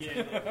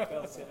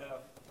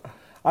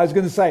I was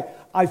going to say,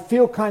 I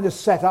feel kind of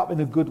set up in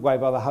a good way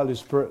by the Holy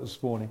Spirit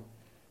this morning,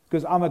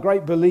 because I'm a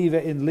great believer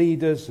in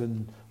leaders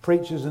and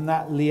preachers and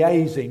that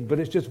liaising, but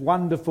it's just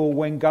wonderful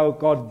when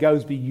God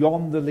goes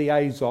beyond the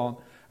liaison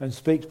and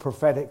speaks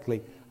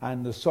prophetically,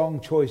 and the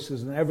song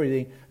choices and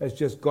everything has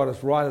just got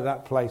us right at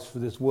that place for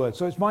this word.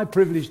 So it's my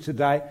privilege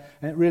today,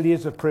 and it really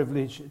is a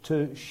privilege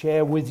to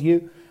share with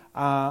you.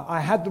 I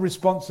had the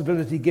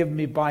responsibility given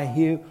me by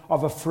Hugh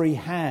of a free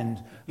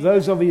hand.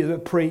 Those of you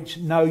that preach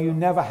know you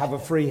never have a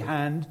free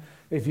hand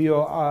if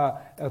you're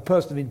a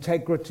person of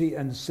integrity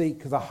and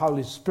seek the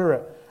Holy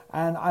Spirit.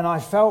 And I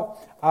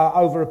felt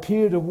over a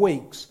period of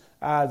weeks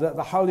that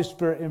the Holy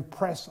Spirit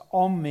impressed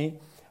on me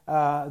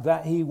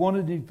that He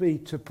wanted me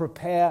to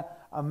prepare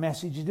a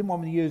message. He didn't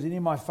want me to use any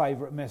of my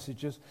favourite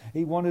messages.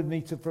 He wanted me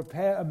to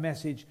prepare a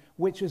message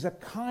which is a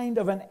kind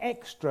of an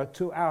extra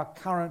to our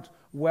current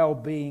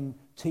well-being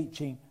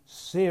teaching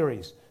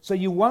series. So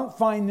you won't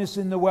find this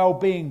in the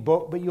well-being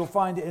book, but you'll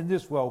find it in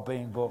this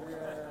well-being book.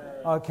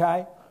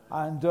 Okay?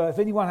 And if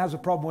anyone has a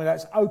problem with that,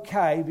 it's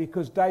okay,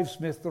 because Dave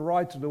Smith, the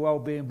writer of the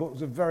well-being book,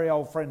 is a very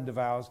old friend of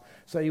ours,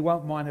 so he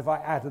won't mind if I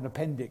add an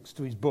appendix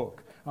to his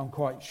book, I'm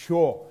quite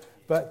sure.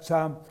 But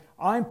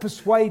I'm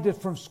persuaded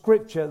from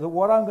Scripture that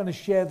what I'm going to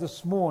share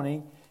this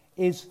morning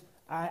is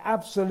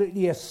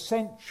absolutely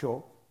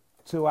essential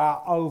to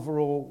our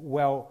overall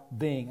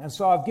well-being. And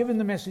so I've given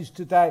the message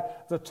today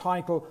the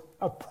title,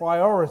 A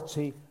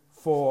Priority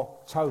for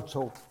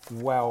Total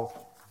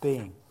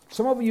Well-being.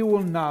 Some of you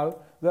will know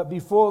that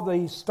before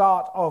the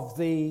start of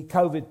the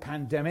COVID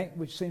pandemic,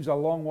 which seems a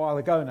long while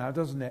ago now,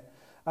 doesn't it?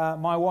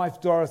 My wife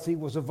Dorothy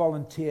was a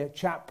volunteer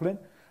chaplain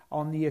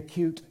on the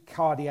acute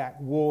cardiac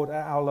ward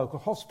at our local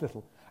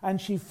hospital. And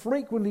she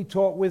frequently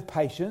talked with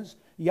patients,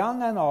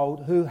 young and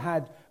old, who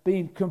had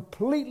been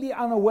completely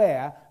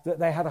unaware that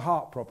they had a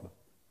heart problem.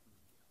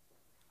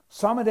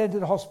 Some had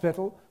entered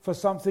hospital for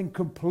something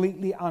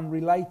completely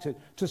unrelated,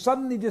 to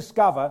suddenly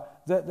discover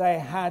that they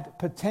had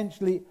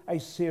potentially a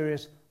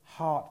serious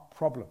heart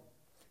problem.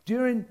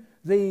 During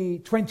the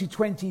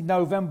 2020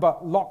 November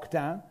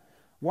lockdown,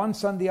 one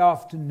Sunday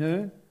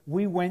afternoon,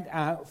 we went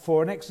out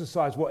for an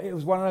exercise. Well, it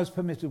was one of those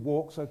permitted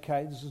walks,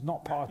 okay? This is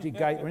not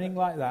Partygate or anything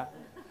like that.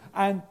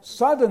 And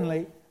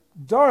suddenly,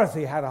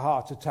 Dorothy had a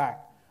heart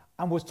attack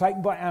and was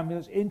taken by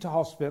ambulance into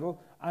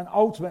hospital and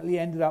ultimately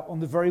ended up on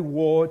the very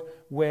ward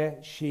where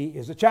she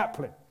is a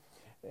chaplain.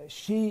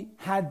 She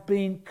had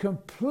been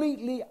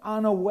completely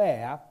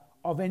unaware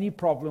of any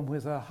problem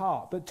with her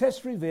heart. But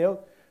tests revealed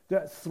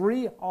that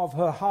 3 of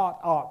her heart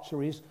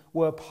arteries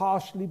were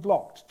partially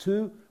blocked.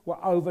 2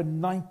 were over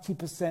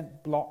 90%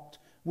 blocked,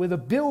 with a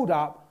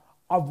build-up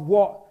of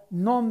what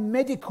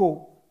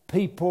non-medical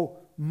people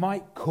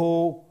might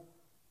call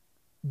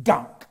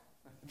gunk.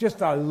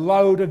 Just a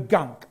load of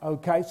gunk,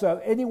 okay? So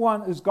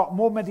anyone who's got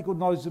more medical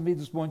knowledge than me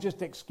this morning,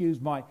 just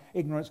excuse my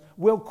ignorance,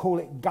 we'll call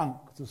it gunk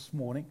this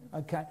morning,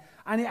 okay?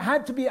 And it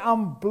had to be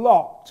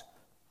unblocked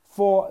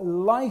for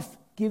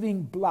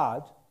life-giving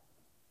blood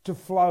to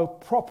flow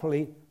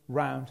properly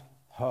round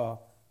her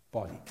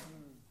body.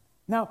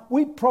 Now,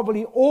 we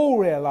probably all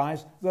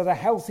realise that a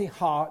healthy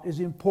heart is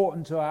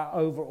important to our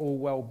overall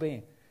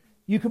well-being.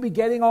 You could be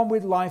getting on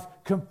with life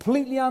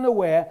completely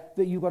unaware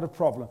that you've got a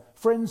problem.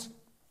 Friends,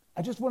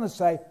 I just want to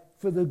say,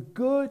 for the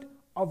good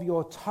of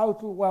your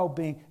total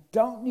well-being,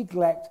 don't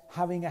neglect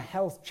having a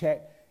health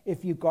check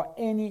if you've got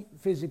any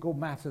physical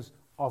matters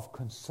of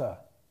concern.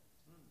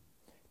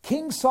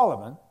 King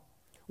Solomon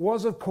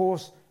was, of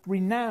course,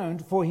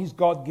 renowned for his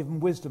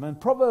God-given wisdom,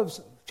 and Proverbs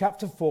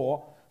chapter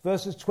 4,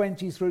 verses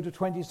 20 through to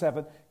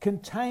 27,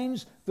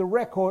 contains the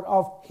record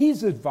of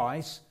his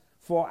advice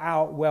for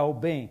our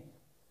well-being.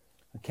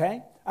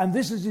 Okay? And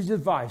this is his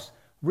advice.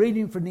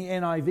 Reading from the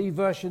NIV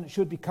version, it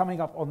should be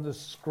coming up on the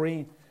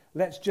screen.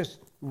 Let's just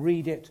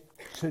read it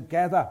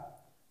together.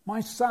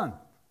 My son,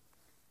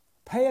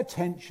 pay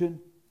attention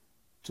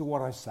to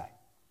what I say.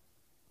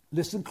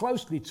 Listen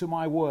closely to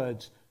my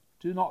words.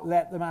 Do not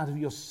let them out of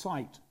your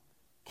sight.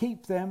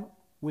 Keep them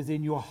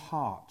within your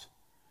heart,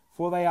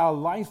 for they are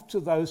life to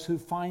those who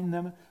find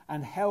them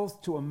and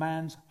health to a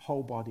man's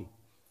whole body.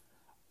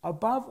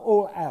 Above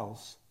all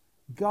else,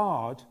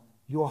 guard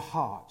your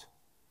heart,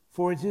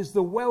 for it is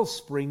the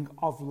wellspring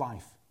of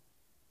life.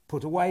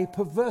 Put away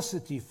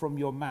perversity from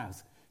your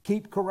mouth.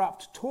 Keep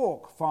corrupt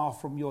talk far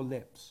from your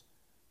lips.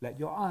 Let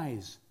your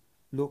eyes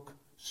look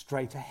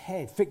straight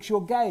ahead. Fix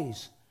your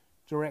gaze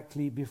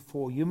directly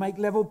before you. Make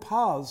level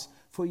paths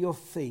for your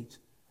feet,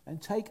 and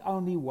take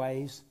only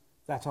ways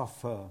that are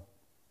firm.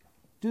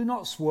 Do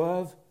not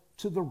swerve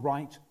to the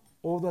right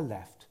or the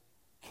left.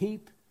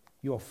 Keep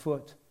your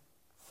foot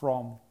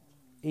from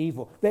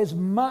evil. There's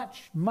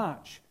much,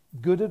 much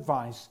good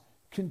advice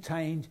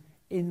contained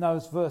in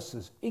those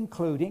verses,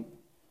 including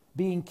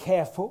being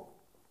careful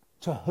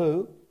to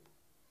who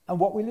and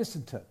what we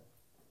listen to.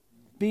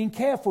 Being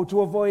careful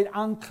to avoid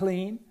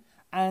unclean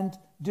and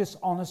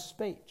dishonest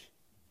speech.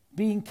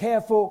 Being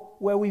careful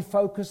where we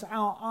focus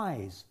our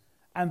eyes.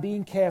 And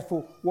being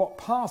careful what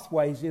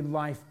pathways in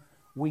life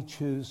we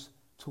choose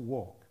to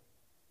walk.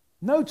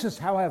 Notice,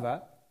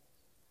 however,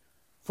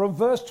 from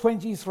verse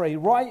 23,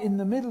 right in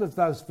the middle of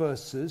those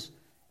verses,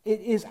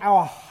 it is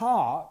our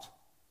heart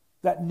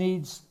that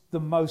needs the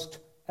most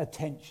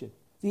attention.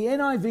 The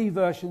NIV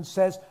version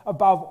says,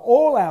 above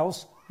all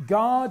else,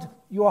 guard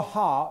your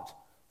heart,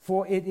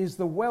 for it is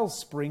the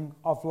wellspring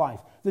of life.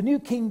 The New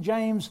King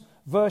James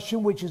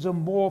Version, which is a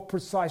more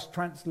precise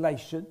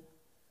translation,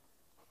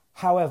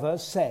 however,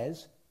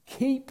 says,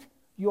 keep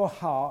your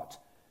heart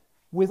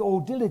with all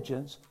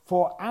diligence,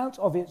 for out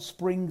of it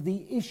spring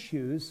the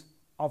issues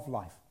of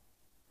life.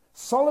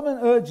 Solomon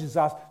urges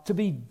us to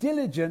be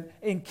diligent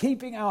in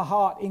keeping our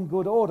heart in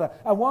good order.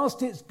 And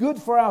whilst it's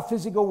good for our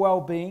physical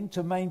well-being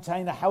to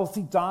maintain a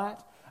healthy diet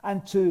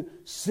and to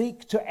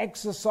seek to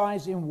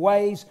exercise in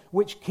ways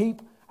which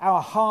keep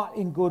our heart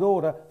in good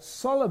order,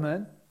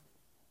 Solomon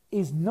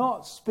is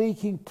not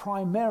speaking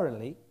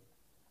primarily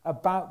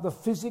about the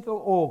physical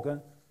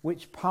organ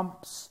which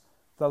pumps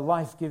the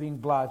life-giving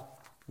blood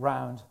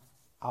round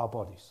our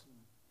bodies.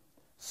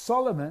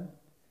 Solomon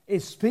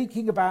is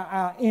speaking about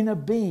our inner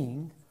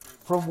being,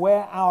 from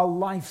where our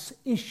life's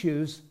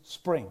issues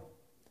spring.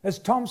 As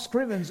Tom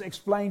Scrivens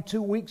explained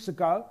 2 weeks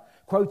ago,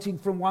 quoting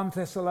from 1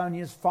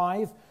 Thessalonians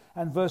 5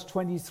 and verse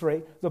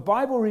 23, the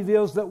Bible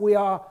reveals that we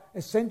are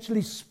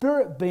essentially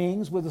spirit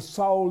beings with a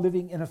soul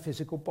living in a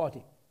physical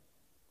body.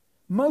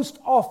 Most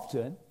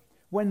often,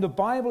 when the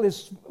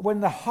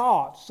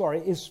heart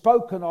is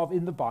spoken of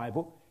in the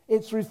Bible,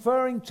 it's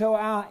referring to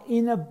our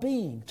inner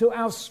being, to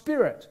our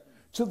spirit,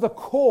 to the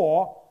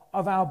core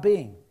of our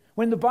being.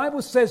 When the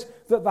Bible says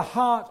that the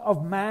heart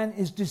of man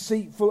is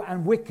deceitful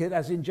and wicked,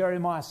 as in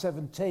Jeremiah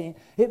 17,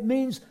 it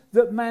means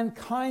that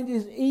mankind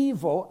is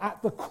evil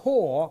at the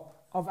core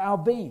of our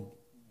being.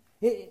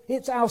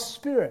 It's our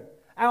spirit,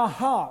 our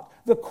heart,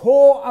 the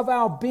core of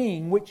our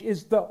being, which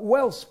is the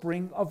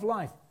wellspring of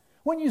life.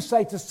 When you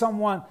say to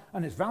someone,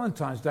 and it's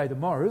Valentine's Day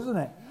tomorrow, isn't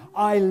it?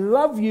 I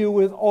love you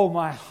with all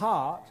my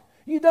heart.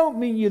 You don't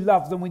mean you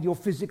love them with your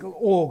physical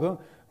organ,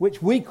 which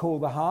we call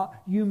the heart.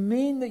 You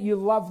mean that you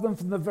love them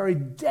from the very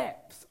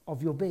depth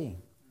of your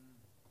being.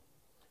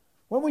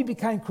 When we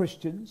became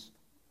Christians,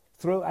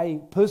 through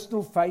a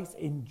personal faith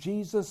in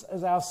Jesus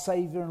as our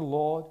Saviour and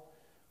Lord,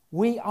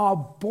 we are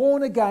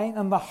born again,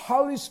 and the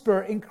Holy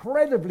Spirit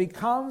incredibly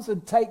comes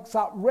and takes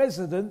up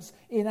residence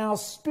in our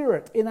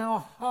spirit, in our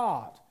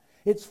heart.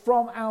 It's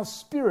from our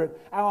spirit,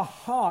 our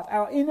heart,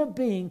 our inner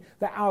being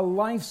that our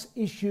life's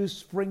issues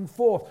spring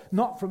forth,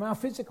 not from our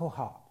physical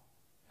heart.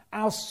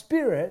 Our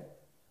spirit,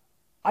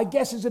 I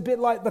guess, is a bit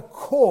like the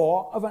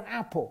core of an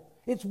apple.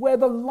 It's where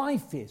the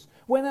life is.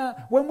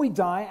 When we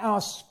die,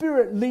 our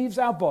spirit leaves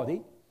our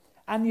body,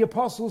 and the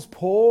apostles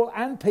Paul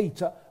and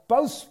Peter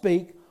both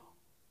speak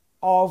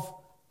of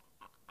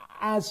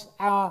as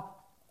our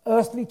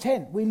earthly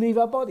tent. We leave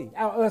our body,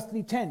 our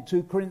earthly tent,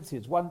 2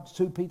 Corinthians,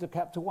 2 Peter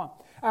chapter 1.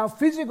 Our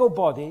physical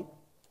body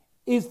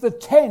is the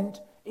tent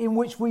in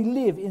which we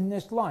live in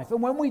this life.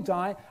 And when we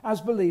die as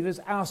believers,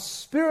 our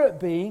spirit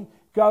being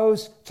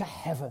goes to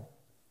heaven.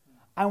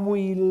 And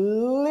we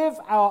leave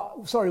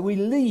our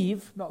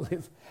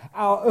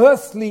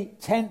earthly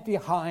tent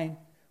behind,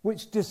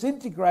 which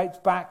disintegrates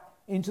back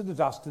into the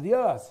dust of the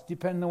earth.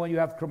 Depending on whether you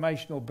have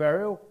cremation or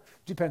burial,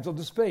 depends on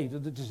the speed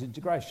of the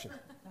disintegration.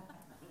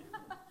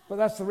 But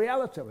that's the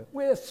reality of it.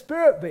 We're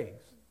spirit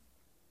beings.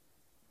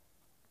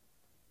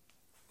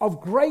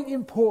 Of great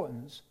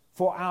importance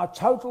for our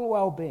total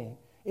well-being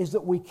is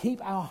that we keep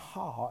our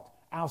heart,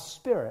 our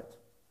spirit,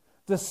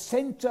 the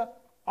center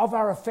of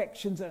our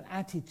affections and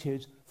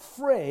attitudes,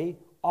 free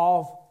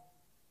of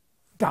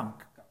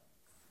gunk.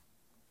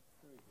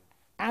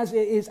 As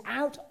it is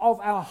out of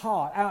our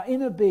heart, our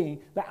inner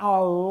being, that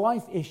our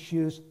life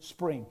issues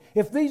spring.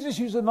 If these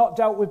issues are not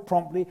dealt with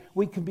promptly,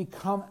 we can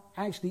become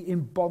actually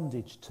in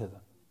bondage to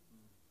them.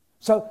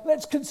 So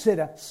let's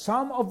consider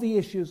some of the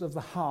issues of the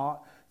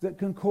heart that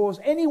can cause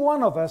any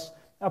one of us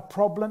a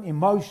problem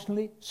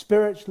emotionally,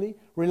 spiritually,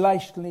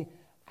 relationally,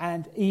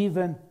 and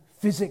even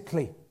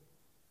physically.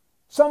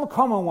 Some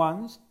common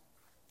ones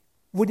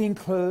would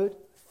include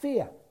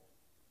fear.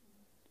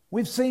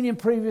 We've seen in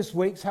previous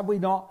weeks, have we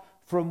not,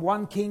 from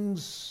 1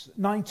 Kings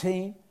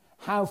 19,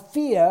 how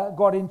fear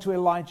got into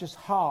Elijah's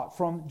heart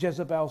from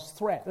Jezebel's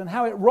threat, and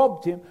how it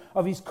robbed him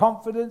of his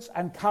confidence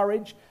and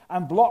courage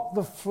and blocked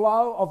the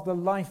flow of the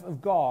life of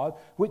God,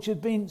 which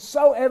had been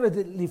so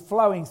evidently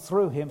flowing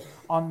through him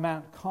on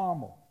Mount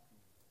Carmel.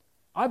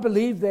 I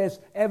believe there's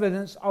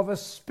evidence of a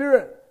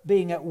spirit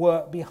being at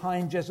work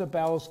behind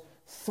Jezebel's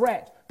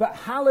threat. But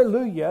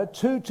hallelujah,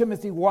 2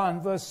 Timothy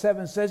 1 verse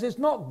 7 says it's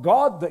not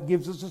God that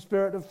gives us a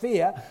spirit of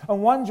fear.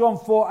 And 1 John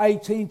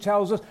 4:18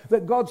 tells us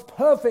that God's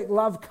perfect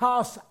love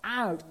casts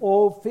out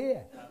all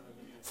fear.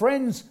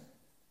 Friends,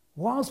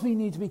 whilst we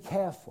need to be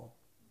careful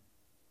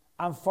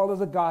and follow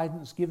the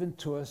guidance given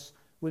to us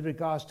with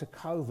regards to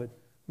COVID,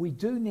 we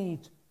do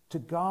need to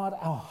guard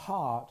our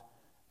heart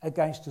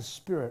against a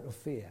spirit of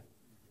fear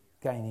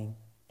gaining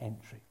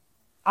entry.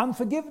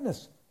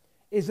 Unforgiveness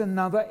is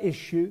another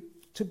issue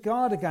to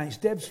guard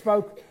against. Deb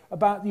spoke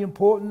about the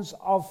importance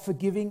of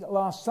forgiving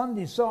last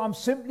Sunday. So I'm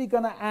simply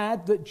going to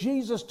add that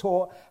Jesus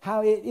taught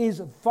how it is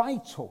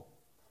vital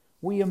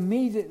we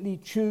immediately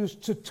choose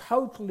to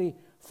totally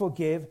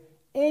forgive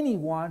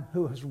anyone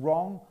who has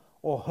wronged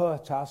or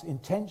hurt us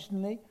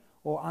intentionally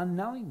or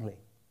unknowingly.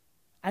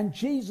 And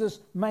Jesus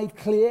made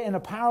clear in a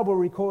parable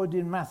recorded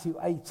in Matthew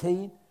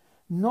 18,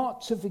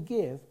 not to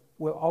forgive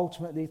will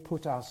ultimately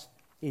put us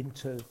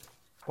into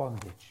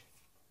bondage.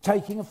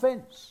 Taking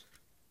offense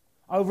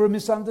over a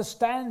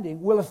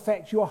misunderstanding will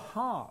affect your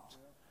heart,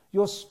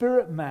 your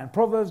spirit man.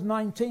 Proverbs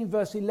 19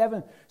 verse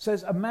 11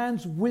 says, a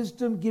man's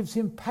wisdom gives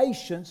him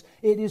patience.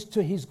 It is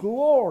to his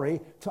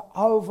glory to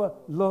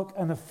overlook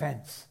an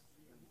offense.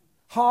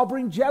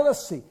 Harboring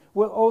jealousy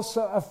will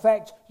also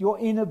affect your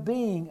inner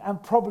being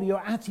and probably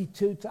your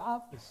attitude to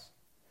others.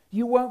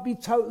 You won't be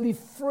totally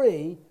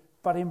free,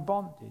 but in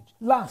bondage.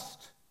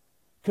 Lust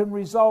can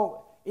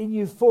result in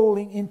you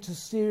falling into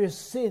serious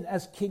sin,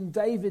 as King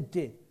David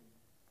did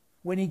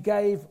when he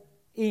gave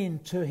in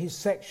to his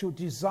sexual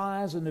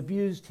desires and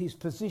abused his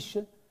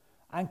position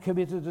and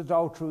committed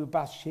adultery with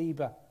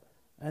Bathsheba,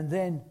 and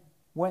then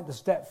went a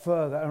step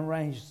further and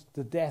arranged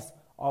the death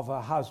of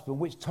her husband,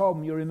 which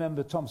Tom, you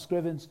remember, Tom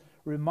Scrivens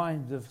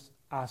reminded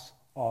us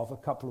of a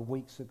couple of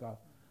weeks ago.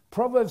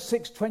 Proverbs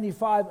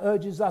 6:25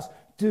 urges us,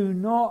 do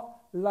not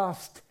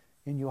lust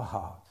in your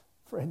heart.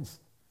 Friends,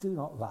 do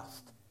not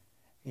lust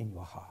in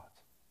your heart.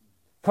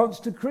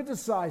 Constant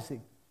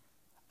criticizing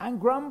and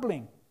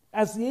grumbling,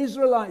 as the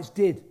Israelites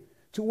did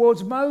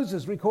towards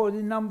Moses, recorded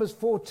in Numbers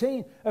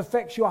 14,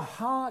 affects your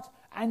heart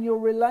and your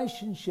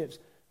relationships,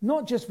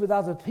 not just with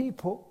other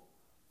people,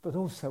 but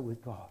also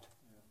with God.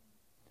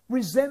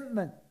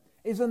 Resentment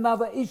is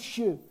another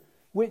issue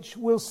which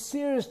will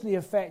seriously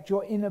affect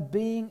your inner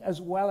being as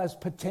well as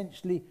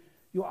potentially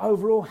your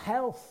overall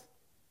health.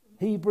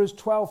 Hebrews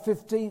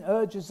 12:15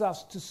 urges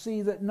us to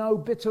see that no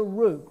bitter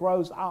root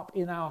grows up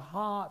in our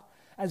heart,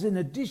 as in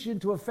addition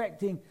to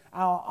affecting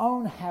our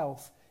own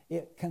health,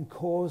 it can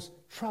cause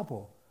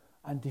trouble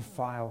and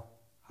defile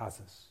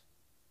others.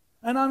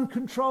 And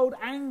uncontrolled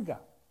anger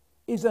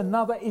is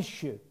another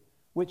issue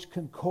which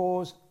can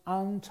cause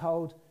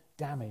untold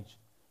damage,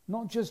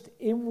 not just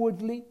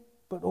inwardly,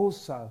 but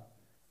also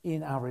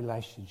in our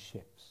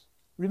relationships.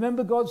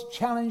 Remember God's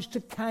challenge to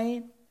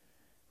Cain,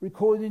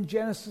 recorded in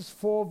Genesis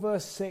 4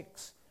 verse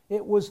 6.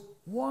 It was,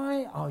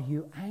 why are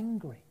you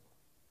angry?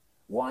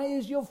 Why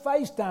is your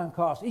face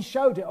downcast? He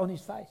showed it on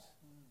his face.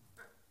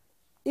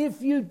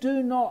 If you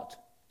do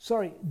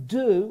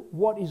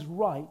what is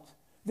right,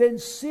 then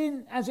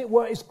sin, as it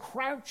were, is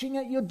crouching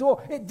at your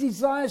door. It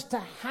desires to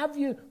have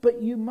you,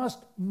 but you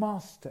must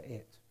master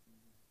it.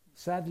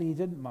 Sadly, he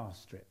didn't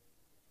master it.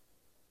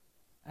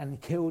 And he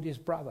killed his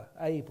brother,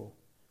 Abel,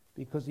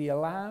 because he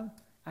allowed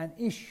an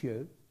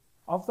issue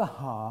of the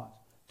heart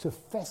to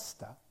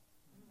fester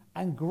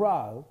and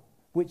grow,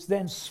 which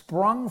then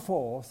sprung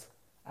forth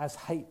as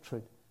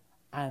hatred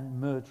and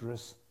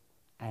murderous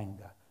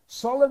anger.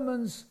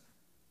 Solomon's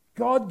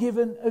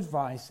God-given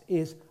advice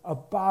is,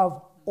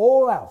 above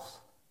all else,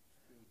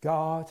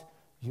 guard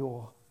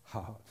your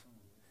heart.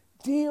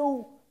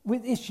 Deal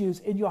with issues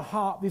in your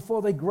heart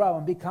before they grow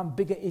and become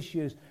bigger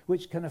issues,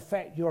 which can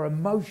affect your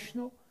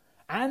emotional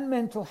and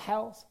mental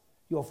health,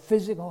 your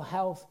physical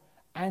health,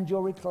 and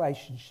your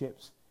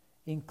relationships,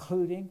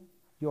 including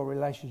your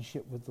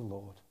relationship with the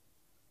Lord.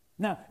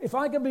 Now, if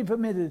I can be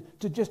permitted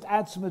to just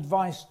add some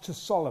advice to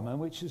Solomon,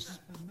 which is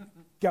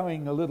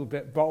going a little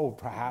bit bold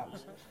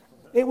perhaps,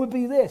 it would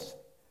be this.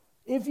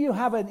 If you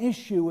have an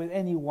issue with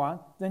anyone,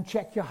 then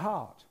check your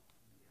heart.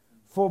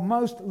 For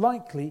most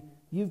likely,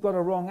 you've got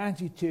a wrong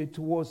attitude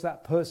towards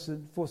that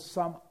person for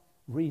some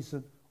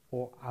reason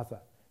or other.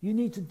 You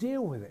need to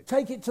deal with it.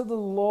 Take it to the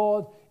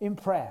Lord in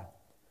prayer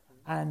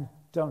and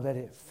don't let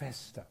it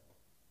fester.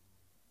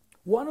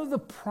 One of the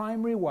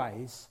primary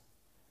ways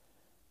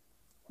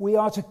we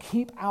are to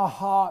keep our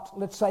heart,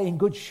 let's say, in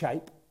good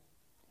shape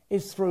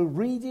is through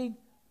reading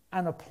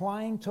and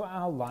applying to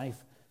our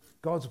life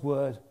God's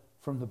word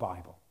from the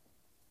Bible.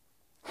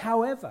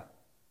 However,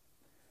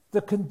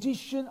 the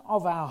condition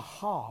of our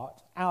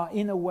heart, our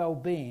inner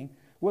well-being,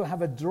 will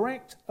have a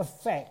direct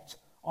effect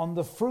on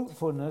the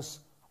fruitfulness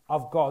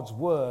of God's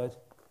word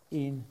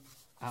in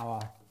our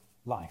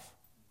life.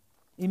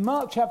 In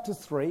Mark chapter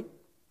 3,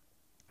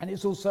 and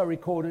it's also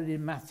recorded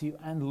in Matthew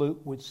and Luke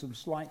with some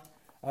slight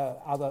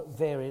other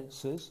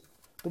variances,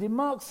 but in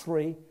Mark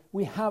 3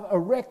 we have a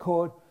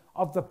record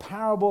of the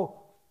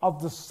parable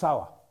of the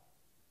sower.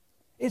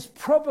 It's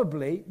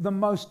probably the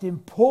most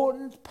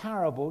important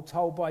parable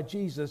told by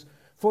Jesus,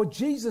 for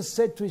Jesus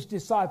said to his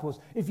disciples,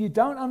 if you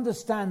don't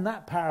understand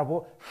that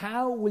parable,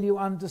 how will you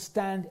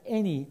understand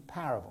any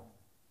parable?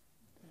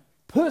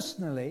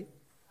 Personally,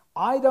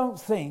 I don't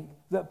think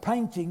that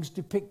paintings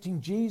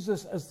depicting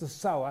Jesus as the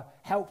sower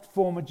helped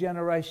former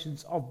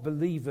generations of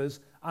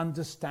believers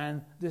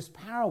understand this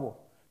parable.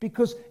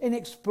 Because in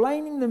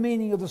explaining the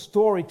meaning of the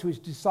story to his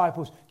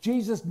disciples,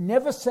 Jesus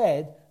never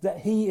said that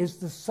he is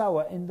the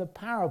sower in the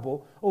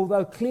parable,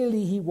 although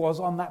clearly he was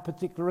on that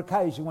particular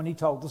occasion when he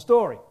told the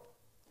story.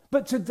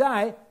 But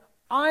today,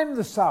 I'm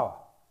the sower.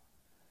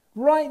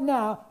 Right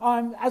now,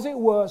 I'm, as it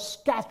were,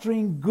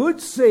 scattering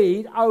good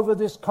seed over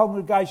this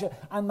congregation,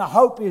 and the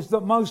hope is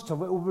that most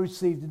of it will be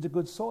received into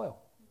good soil.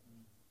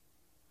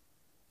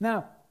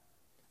 Now,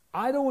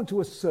 I don't want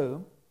to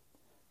assume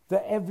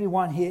that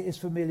everyone here is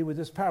familiar with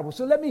this parable.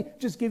 So let me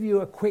just give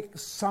you a quick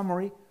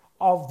summary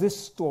of this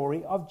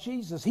story of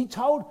Jesus. He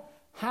told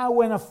how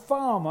when a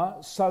farmer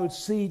sowed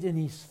seed in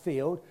his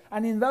field,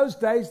 and in those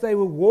days they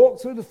would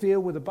walk through the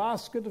field with a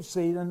basket of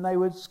seed and they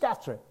would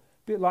scatter it.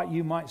 A bit like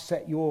you might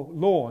set your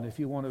lawn if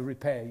you want to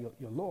repair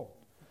your lawn.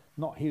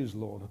 Not his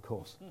lawn, of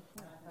course.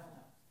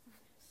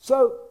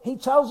 So he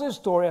tells this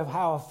story of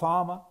how a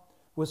farmer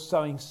was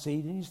sowing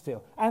seed in his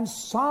field, and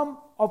some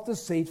of the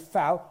seed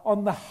fell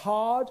on the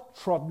hard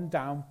trodden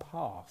down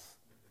path.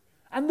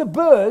 And the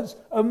birds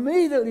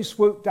immediately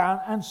swooped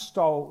down and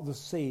stole the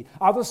seed.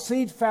 Other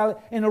seed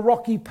fell in a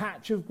rocky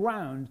patch of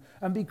ground,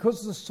 and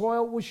because the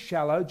soil was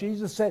shallow,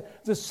 Jesus said,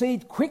 the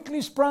seed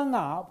quickly sprung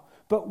up,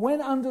 but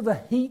when under the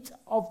heat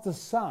of the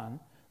sun,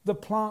 the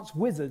plants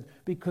withered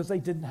because they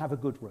didn't have a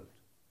good root.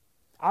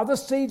 Other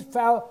seed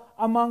fell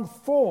among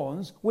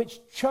thorns, which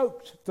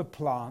choked the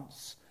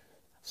plants,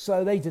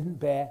 so they didn't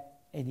bear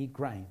any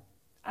grain.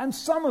 And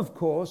some, of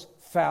course,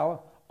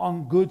 fell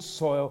on good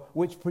soil,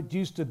 which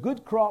produced a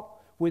good crop,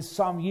 with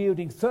some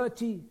yielding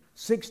 30,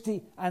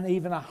 60, and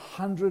even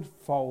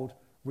 100-fold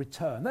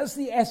return. That's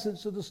the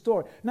essence of the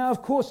story. Now,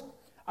 of course,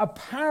 a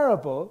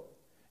parable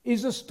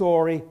is a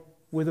story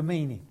with a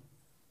meaning.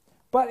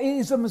 But it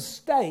is a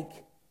mistake,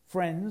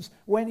 friends,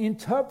 when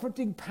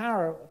interpreting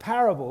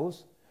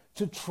parables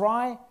to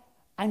try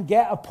and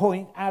get a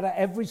point out of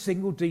every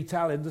single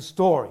detail in the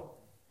story.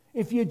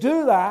 If you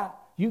do that,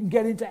 you can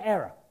get into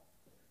error.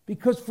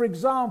 Because, for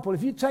example,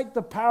 if you take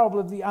the parable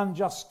of the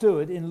unjust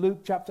steward in Luke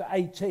chapter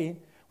 18,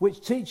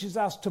 which teaches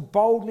us to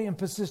boldly and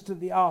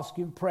persistently ask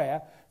in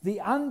prayer,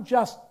 the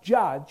unjust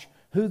judge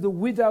who the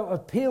widow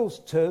appeals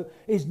to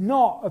is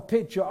not a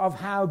picture of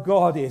how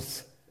God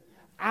is.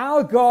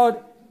 Our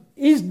God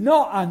is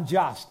not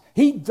unjust.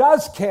 He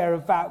does care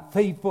about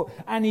people,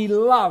 and he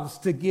loves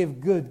to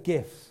give good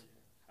gifts.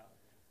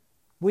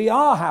 We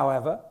are,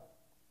 however,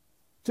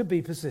 to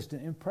be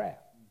persistent in prayer.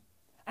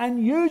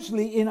 And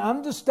usually in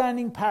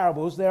understanding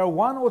parables, there are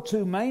one or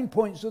two main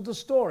points of the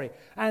story.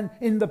 And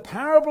in the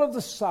parable of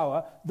the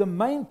sower, the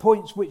main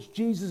points which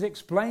Jesus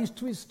explains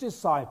to his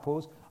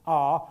disciples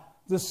are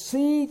the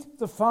seed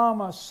the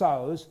farmer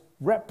sows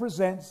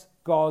represents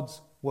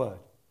God's word.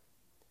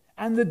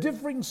 And the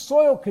differing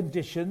soil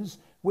conditions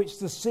which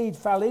the seed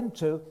fell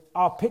into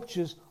are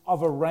pictures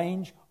of a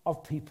range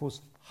of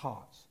people's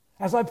hearts.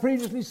 As I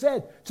previously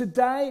said,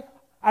 today,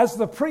 as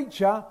the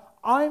preacher,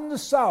 I'm the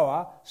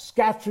sower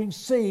scattering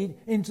seed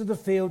into the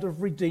field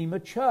of Redeemer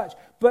Church.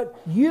 But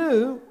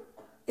you,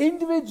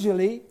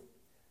 individually,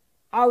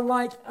 are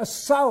like a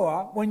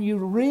sower when you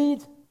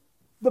read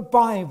the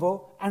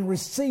Bible and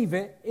receive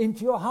it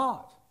into your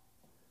heart.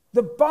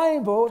 The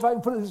Bible, if I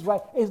can put it this way,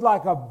 is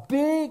like a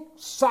big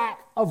sack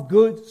of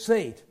good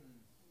seed.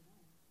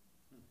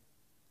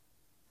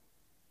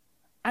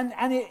 And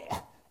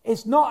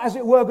it's not, as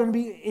it were, going to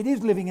be, it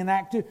is living and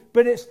active,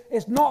 but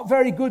it's not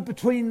very good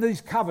between these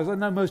covers. I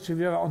know most of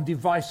you are on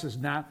devices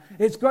now.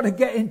 It's got to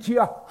get into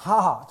your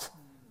heart.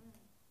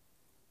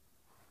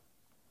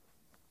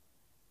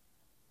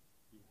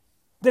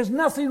 There's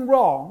nothing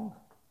wrong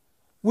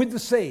with the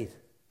seed.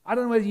 I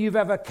don't know whether you've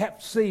ever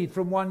kept seed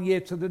from one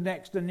year to the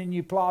next and then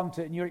you plant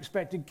it and you're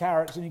expecting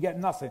carrots and you get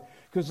nothing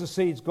because the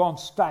seed's gone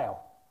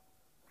stale.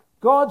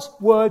 God's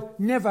word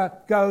never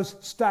goes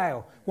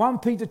stale. 1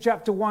 Peter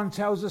chapter 1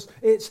 tells us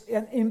it's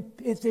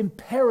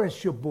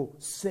imperishable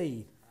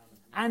seed.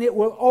 And it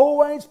will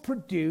always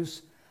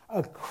produce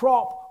a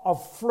crop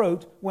of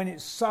fruit when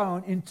it's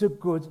sown into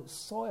good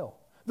soil.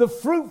 The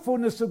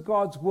fruitfulness of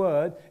God's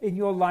word in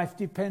your life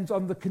depends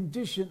on the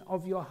condition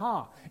of your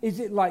heart. Is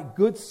it like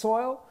good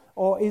soil?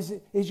 Or is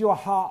your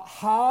heart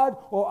hard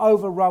or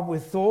overrun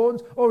with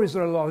thorns? Or is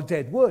there a lot of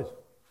dead wood?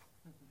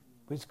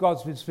 Which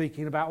God's been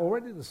speaking about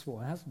already this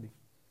morning, hasn't he?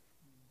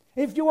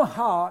 If your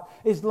heart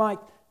is like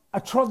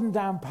a trodden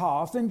down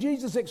path, then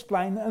Jesus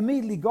explained that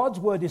immediately God's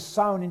word is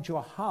sown into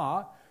your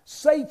heart,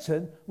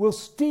 Satan will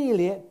steal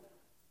it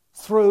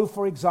through,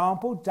 for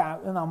example,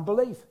 doubt and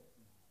unbelief.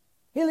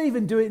 He'll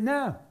even do it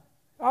now.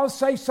 I'll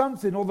say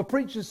something, or the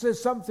preacher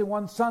says something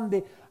one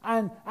Sunday,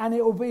 and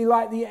it will be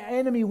like the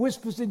enemy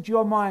whispers into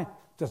your mind,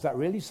 does that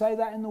really say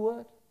that in the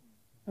word?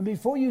 And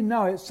before you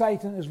know it,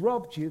 Satan has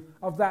robbed you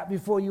of that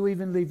before you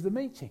even leave the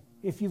meeting.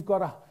 If you've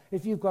got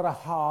a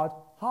hard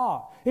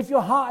heart. If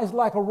your heart is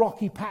like a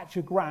rocky patch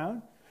of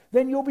ground,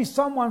 then you'll be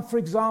someone, for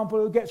example,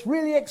 who gets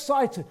really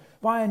excited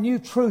by a new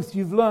truth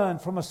you've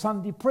learned from a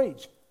Sunday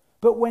preach.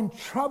 But when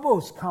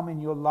troubles come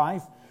in your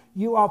life,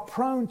 you are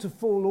prone to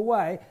fall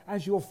away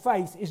as your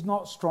faith is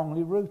not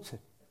strongly rooted.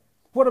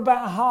 What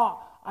about a heart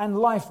and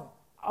life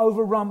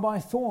overrun by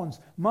thorns?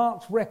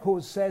 Mark's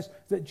record says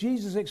that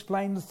Jesus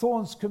explained the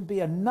thorns can be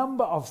a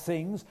number of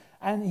things,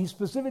 and he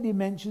specifically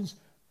mentions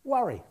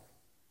worry,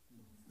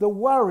 the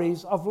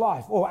worries of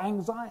life, or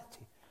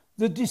anxiety,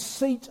 the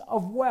deceit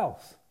of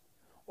wealth,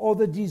 or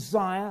the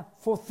desire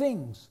for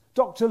things.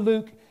 Dr.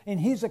 Luke, in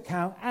his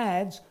account,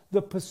 adds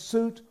the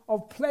pursuit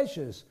of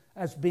pleasures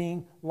as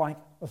being like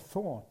a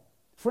thorn.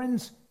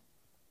 Friends,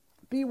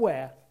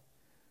 beware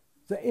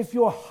that if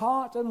your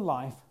heart and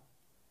life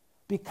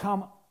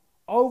become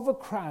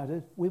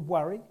overcrowded with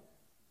worry,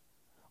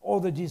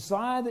 or the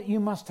desire that you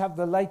must have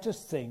the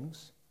latest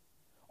things,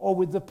 or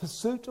with the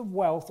pursuit of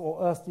wealth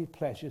or earthly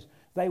pleasures,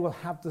 they will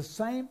have the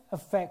same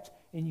effect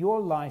in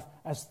your life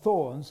as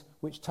thorns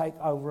which take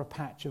over a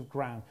patch of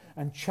ground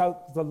and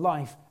choke the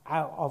life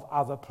out of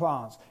other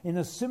plants. In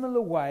a similar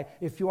way,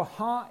 if your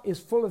heart is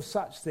full of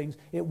such things,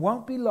 it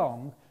won't be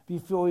long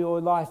before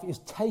your life is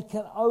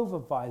taken over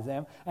by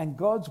them, and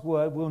God's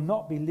word will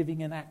not be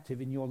living and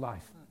active in your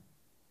life.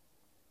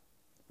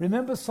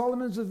 Remember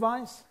Solomon's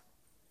advice?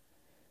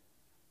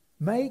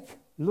 Make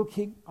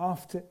looking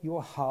after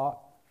your heart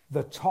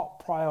the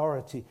top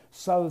priority,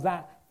 so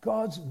that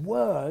God's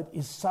word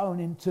is sown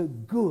into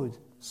good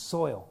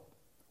soil.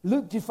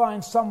 Luke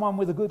defines someone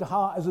with a good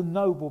heart as a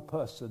noble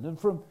person, and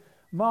from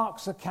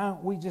Mark's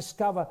account we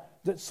discover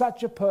that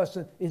such a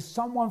person is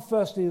someone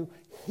firstly who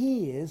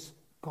hears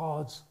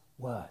God's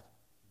word.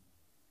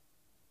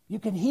 You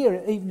can hear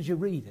it even as you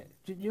read it.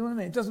 Do you know what I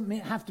mean? It doesn't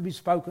have to be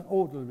spoken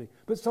audibly,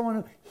 but someone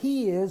who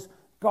hears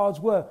God's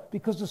word,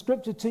 because the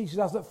scripture teaches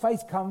us that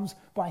faith comes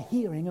by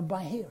hearing and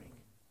by hearing.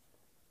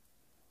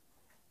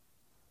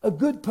 A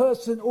good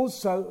person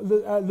also,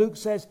 Luke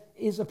says,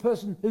 is a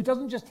person who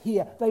doesn't just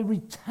hear, they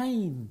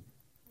retain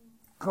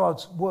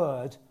God's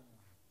word.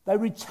 They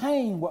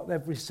retain what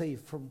they've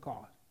received from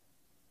God.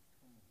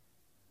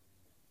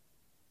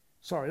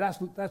 Sorry, that's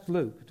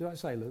Luke. Did I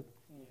say Luke?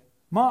 Yeah.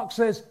 Mark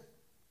says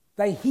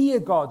they hear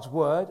God's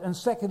word, and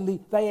secondly,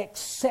 they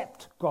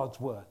accept God's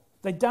word.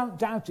 They don't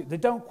doubt it. They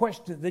don't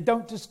question it. They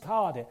don't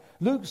discard it.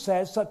 Luke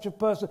says such a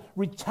person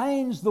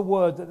retains the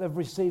word that they've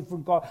received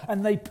from God,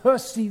 and they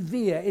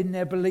persevere in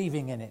their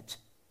believing in it.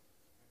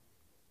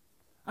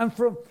 And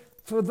for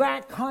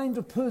that kind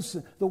of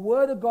person, the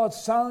word of God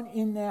sown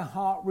in their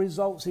heart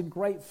results in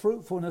great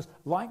fruitfulness,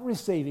 like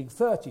receiving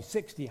 30,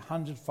 60,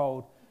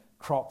 100-fold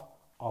crop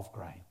of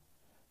grain.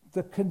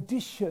 The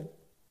condition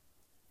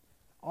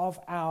of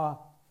our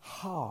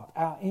heart,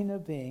 our inner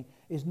being,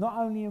 is not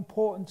only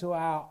important to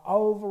our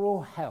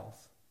overall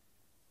health,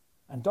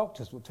 and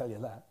doctors will tell you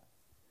that,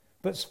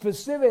 but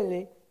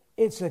specifically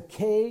it's a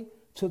key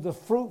to the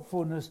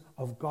fruitfulness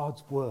of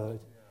God's word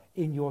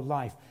in your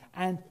life.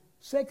 And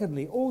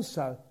secondly,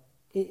 also,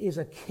 it is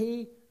a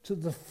key to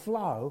the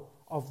flow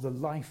of the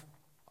life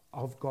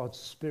of God's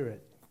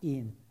Spirit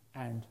in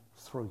and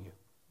through you.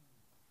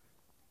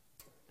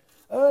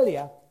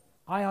 Earlier,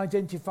 I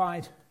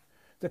identified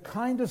the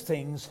kind of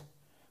things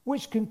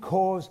which can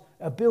cause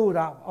a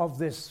build-up of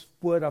this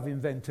word I've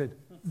invented,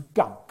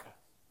 gunk,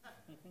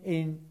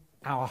 in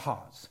our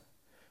hearts,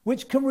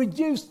 which can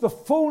reduce the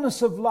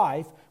fullness of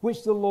life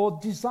which the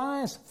Lord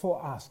desires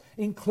for us,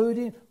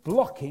 including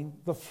blocking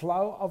the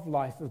flow of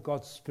life of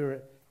God's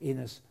Spirit in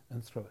us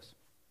and through us.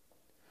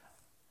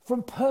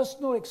 From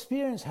personal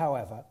experience,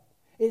 however,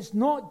 it's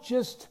not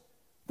just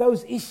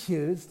those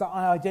issues that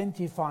I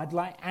identified,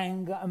 like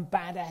anger and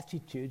bad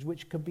attitudes,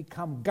 which can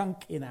become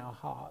gunk in our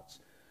hearts,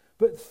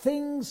 but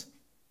things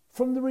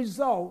from the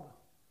result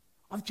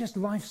of just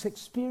life's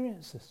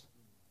experiences,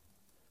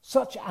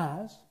 such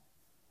as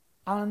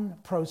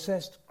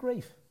unprocessed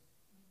grief.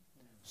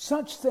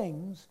 Such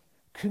things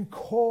can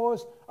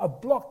cause a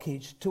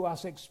blockage to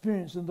us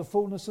experiencing the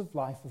fullness of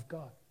life of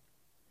God.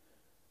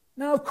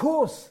 Now, of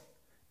course,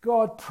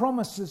 God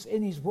promises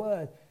in his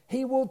word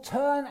he will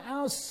turn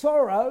our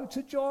sorrow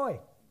to joy.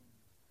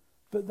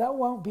 But that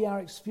won't be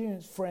our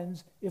experience,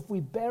 friends, if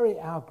we bury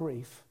our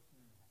grief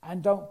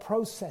and don't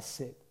process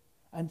it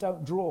and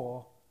don't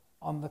draw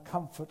on the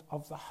comfort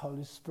of the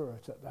Holy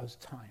Spirit at those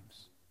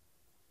times.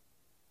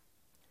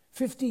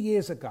 50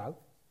 years ago,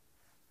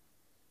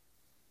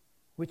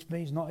 which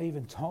means not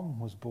even Tom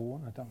was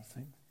born, I don't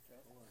think.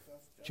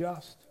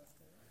 Just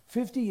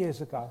 50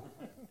 years ago,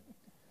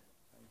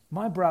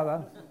 my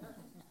brother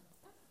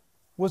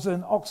was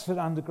an Oxford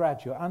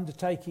undergraduate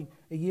undertaking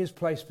a year's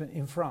placement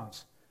in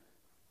France.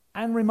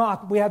 And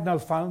we had no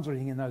phones or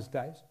anything in those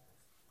days.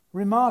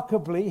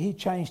 Remarkably, he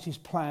changed his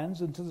plans,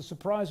 and to the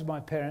surprise of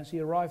my parents, he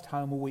arrived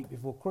home a week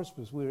before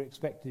Christmas. We were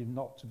expecting him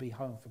not to be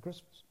home for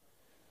Christmas.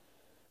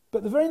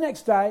 But the very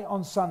next day,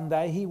 on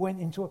Sunday, he went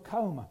into a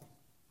coma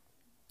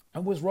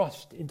and was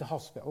rushed into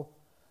hospital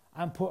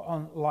and put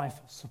on life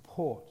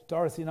support.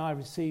 Dorothy and I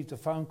received a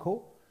phone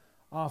call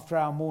after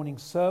our morning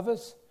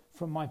service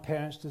from my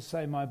parents to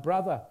say my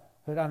brother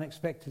had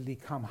unexpectedly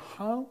come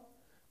home,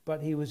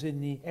 but he was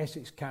in the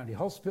Essex County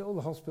Hospital,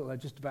 the hospital they're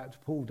just about to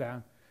pull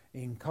down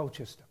in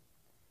Colchester.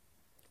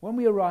 When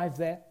we arrived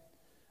there,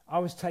 I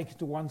was taken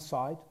to one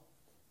side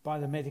by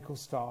the medical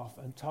staff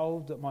and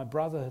told that my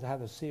brother had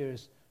had a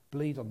serious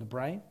bleed on the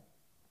brain,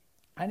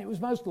 and it was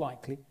most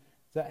likely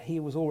that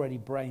he was already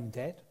brain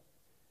dead,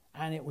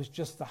 and it was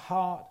just the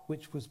heart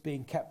which was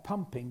being kept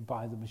pumping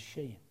by the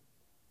machine.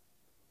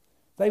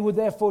 They would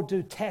therefore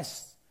do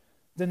tests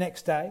the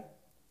next day,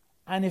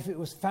 And if it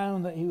was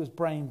found that he was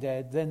brain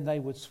dead, then they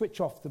would switch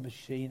off the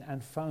machine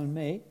and phone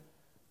me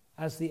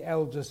as the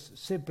eldest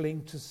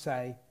sibling to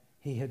say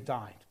he had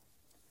died.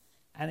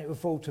 And it would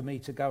fall to me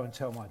to go and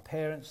tell my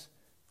parents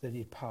that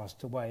he'd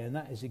passed away. And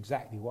that is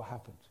exactly what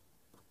happened.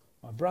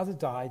 My brother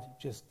died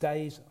just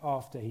days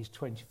after his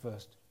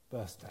 21st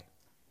birthday.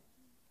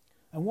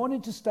 And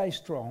wanting to stay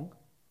strong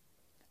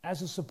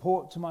as a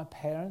support to my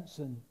parents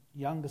and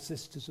younger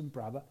sisters and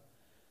brother,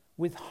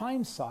 with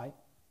hindsight,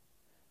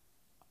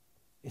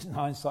 isn't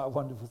hindsight a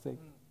wonderful thing?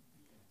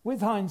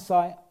 With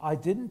hindsight, I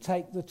didn't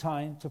take the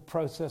time to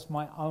process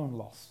my own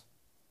loss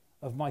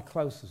of my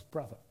closest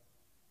brother.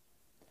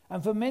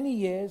 And for many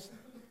years,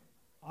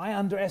 I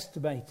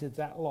underestimated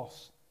that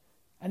loss.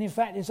 And in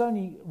fact, it's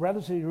only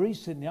relatively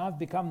recently I've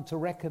become to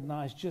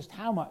recognize just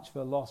how much of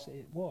a loss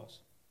it was.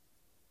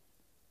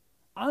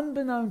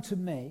 Unbeknown to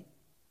me,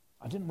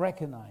 I didn't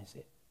recognize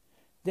it,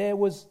 there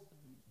was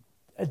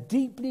a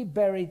deeply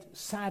buried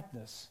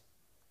sadness,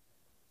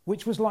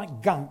 which was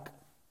like gunk,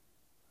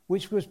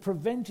 which was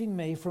preventing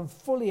me from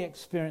fully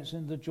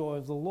experiencing the joy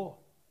of the Lord.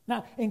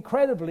 Now,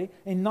 incredibly,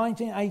 in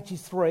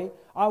 1983,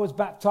 I was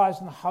baptized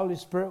in the Holy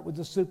Spirit with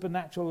the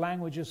supernatural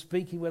language of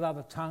speaking with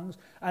other tongues,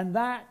 and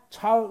that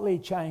totally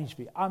changed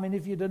me. I mean,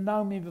 if you'd have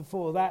known me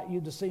before that,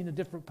 you'd have seen a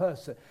different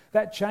person.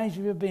 That changed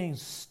me from being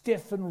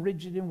stiff and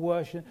rigid in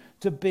worship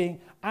to being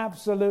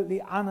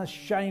absolutely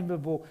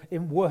unashamedable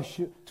in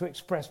worship to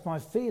express my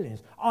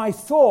feelings. I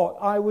thought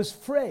I was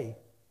free,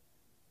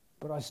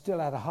 but I still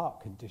had a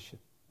heart condition,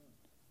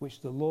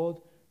 which the Lord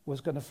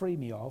was going to free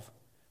me of,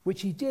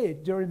 which he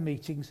did during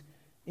meetings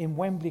in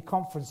Wembley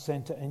Conference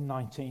Centre in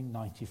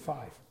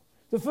 1995.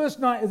 The first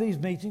night of these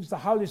meetings, the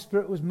Holy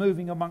Spirit was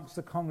moving amongst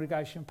the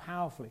congregation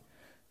powerfully.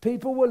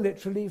 People were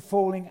literally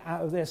falling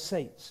out of their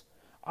seats,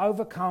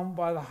 overcome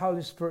by the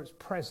Holy Spirit's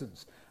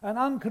presence. An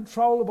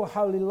uncontrollable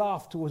holy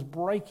laughter was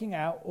breaking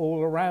out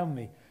all around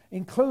me,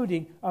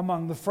 including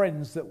among the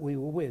friends that we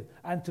were with.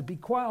 And to be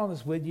quite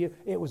honest with you,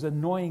 it was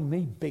annoying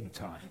me big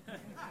time.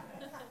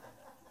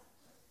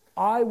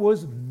 I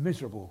was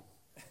miserable.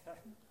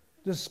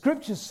 The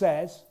scripture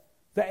says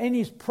that in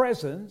his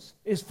presence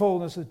is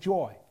fullness of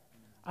joy.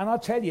 And I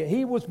tell you,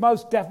 he was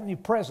most definitely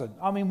present.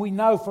 I mean, we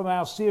know from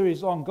our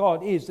series on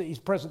God is that he's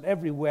present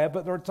everywhere,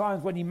 but there are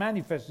times when he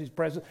manifests his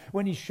presence,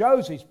 when he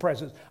shows his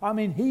presence. I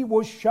mean, he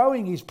was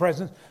showing his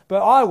presence,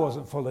 but I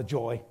wasn't full of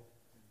joy.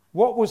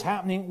 What was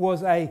happening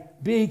was a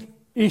big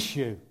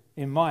issue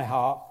in my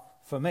heart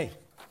for me.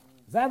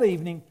 That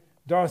evening,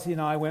 Dorothy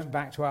and I went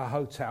back to our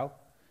hotel.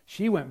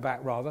 She went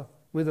back, rather,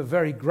 with a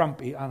very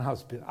grumpy,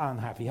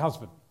 unhappy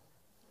husband.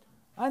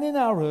 And in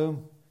our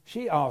room,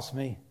 she asked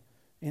me,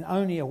 in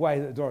only a way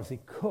that Dorothy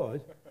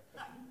could,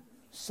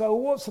 "So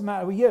what's the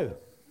matter with you?"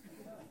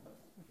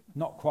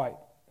 Not quite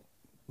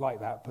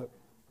like that, but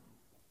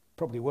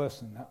probably worse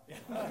than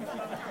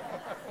that.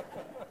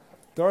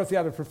 Dorothy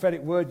had a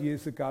prophetic word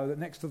years ago that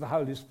next to the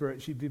Holy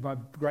Spirit, she'd be my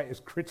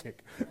greatest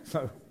critic.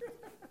 So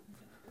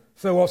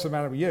what's the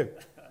matter with you?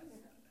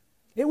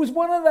 It was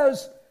one of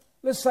those,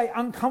 let's say,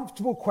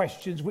 uncomfortable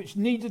questions which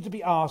needed to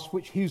be asked,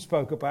 which Hugh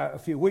spoke about a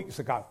few weeks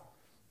ago.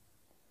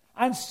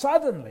 And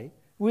suddenly,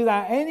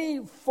 without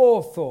any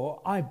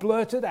forethought, I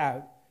blurted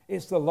out,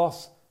 "It's the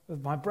loss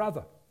of my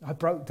brother." I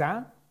broke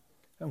down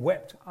and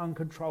wept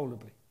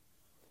uncontrollably.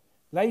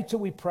 Later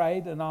we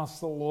prayed and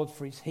asked the Lord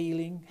for his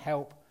healing,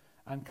 help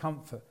and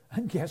comfort.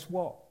 And guess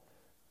what?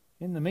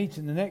 In the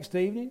meeting the next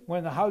evening,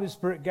 when the Holy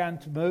Spirit began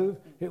to move,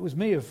 it was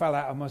me who fell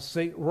out of my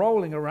seat,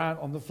 rolling around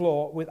on the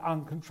floor with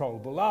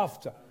uncontrollable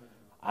laughter.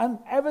 And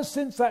ever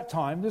since that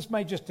time, this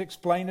may just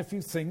explain a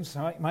few things,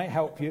 so it may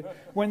help you.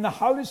 When the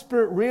Holy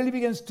Spirit really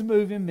begins to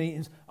move in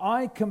meetings,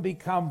 I can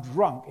become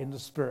drunk in the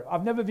Spirit.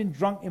 I've never been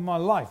drunk in my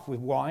life with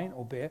wine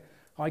or beer.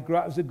 I grew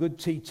up as a good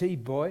TT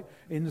boy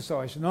in the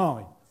Salvation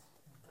Army.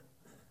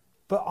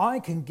 But I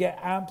can get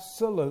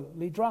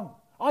absolutely drunk.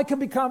 I can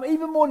become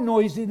even more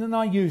noisy than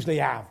I usually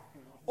am.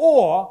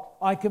 Or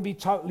I can be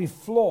totally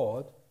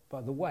floored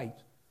by the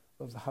weight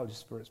of the Holy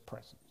Spirit's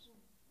presence.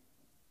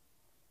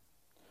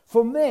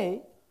 For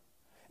me,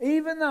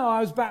 even though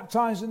I was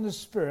baptized in the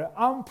Spirit,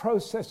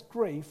 unprocessed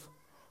grief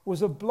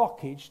was a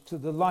blockage to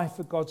the life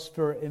of God's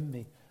Spirit in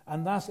me.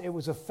 And thus it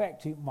was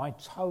affecting my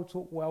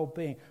total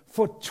well-being.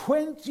 For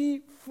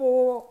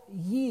 24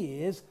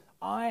 years,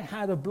 I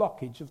had a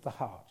blockage of the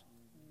heart.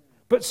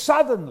 But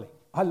suddenly,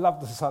 I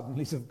love the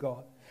suddenlies of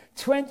God.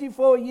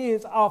 24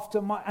 years after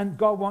and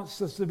God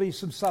wants us to be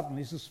some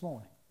suddenlies this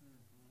morning.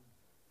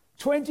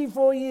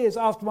 24 years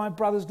after my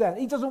brother's death.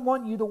 He doesn't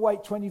want you to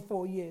wait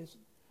 24 years.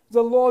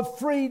 The Lord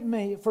freed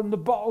me from the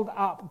bottled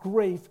up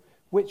grief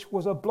which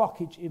was a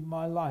blockage in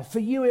my life. For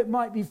you it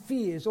might be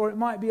fears, or it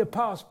might be a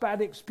past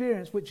bad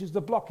experience which is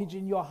the blockage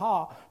in your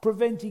heart,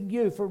 preventing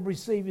you from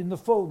receiving the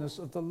fullness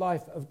of the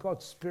life of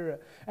God's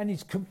Spirit and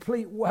his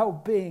complete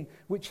well-being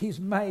which he's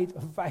made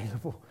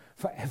available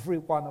for every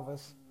one of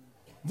us.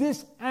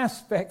 This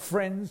aspect,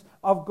 friends,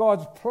 of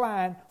God's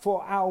plan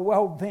for our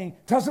well-being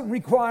doesn't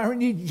require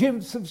any gym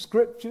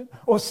subscription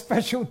or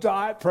special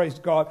diet, praise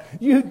God.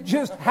 You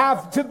just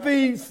have to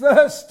be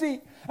thirsty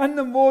And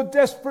the more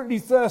desperately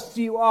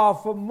thirsty you are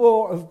for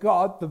more of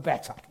God, the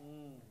better.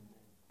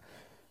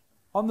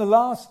 On the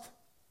last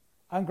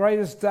and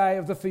greatest day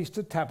of the Feast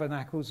of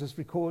Tabernacles, as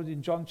recorded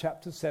in John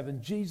chapter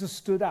 7, Jesus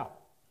stood up.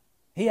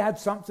 He had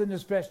something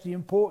especially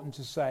important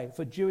to say,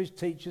 for Jewish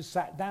teachers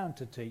sat down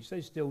to teach.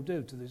 They still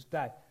do to this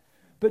day.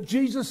 But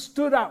Jesus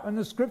stood up, and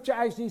the scripture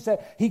actually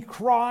said he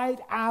cried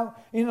out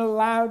in a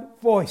loud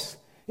voice,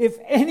 "If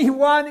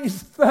anyone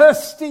is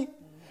thirsty,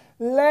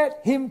 let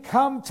him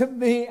come to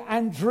me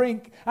and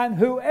drink. And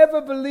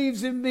whoever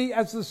believes in me,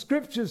 as the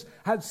scriptures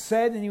had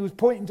said," and he was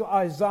pointing to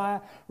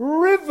Isaiah,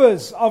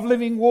 "rivers of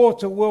living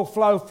water will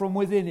flow from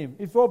within him."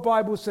 If your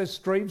Bible says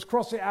streams,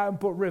 cross it out and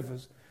put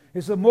rivers.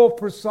 It's a more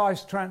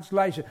precise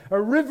translation.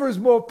 A river is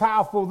more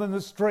powerful than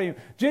a stream.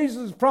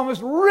 Jesus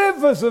promised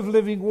rivers of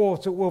living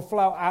water will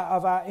flow out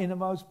of our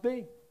innermost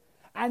being.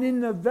 And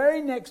in the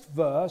very next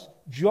verse,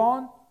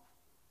 John,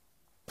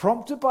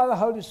 prompted by the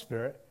Holy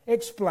Spirit,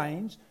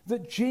 explains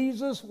that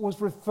Jesus was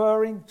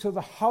referring to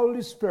the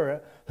Holy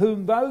Spirit,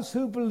 whom those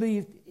who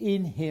believed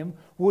in him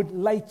would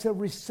later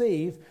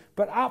receive.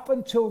 But up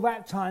until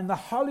that time, the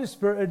Holy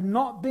Spirit had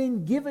not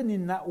been given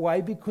in that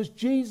way because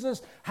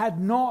Jesus had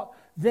not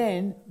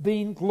then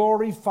been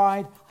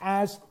glorified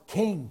as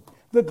king.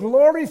 The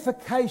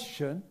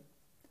glorification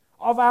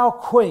of our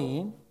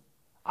queen,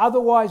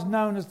 otherwise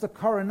known as the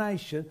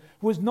coronation,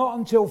 was not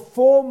until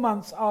 4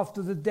 months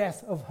after the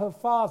death of her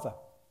father.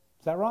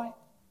 Is that right?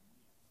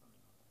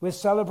 We're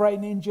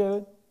celebrating in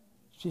June.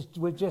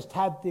 We've just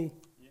had the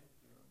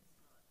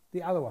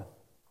other one.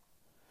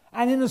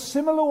 And in a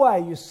similar way,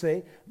 you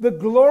see, the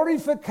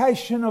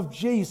glorification of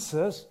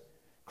Jesus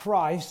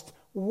Christ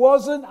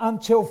wasn't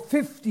until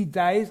 50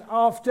 days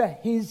after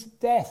his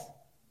death.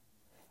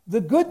 The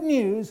good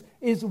news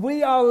is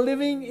we are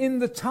living in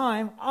the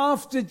time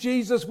after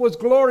Jesus was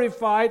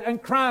glorified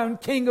and crowned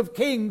King of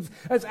Kings,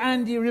 as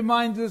Andy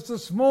reminded us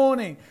this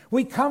morning.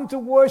 We come to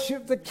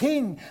worship the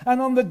King,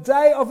 and on the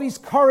day of his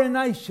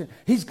coronation,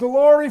 his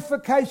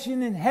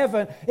glorification in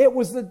heaven, it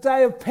was the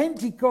day of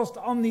Pentecost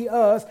on the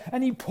earth,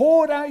 and he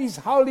poured out his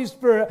Holy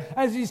Spirit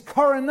as his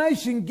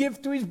coronation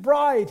gift to his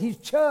bride, his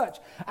church.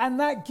 And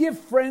that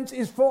gift, friends,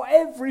 is for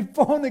every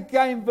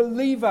born-again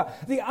believer.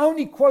 The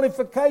only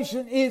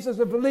qualification is, as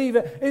a believer,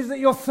 is that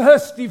you're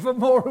thirsty for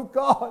more of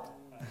God.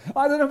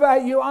 I don't know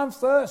about you, I'm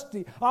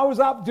thirsty. I was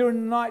up during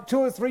the night 2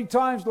 or 3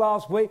 times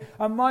last week,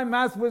 and my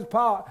mouth was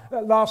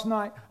last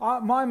night.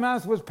 My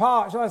mouth was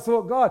parched. I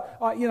thought, God,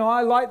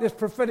 I like this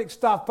prophetic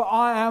stuff, but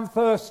I am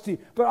thirsty.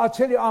 But I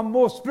tell you, I'm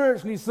more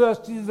spiritually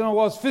thirsty than I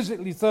was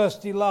physically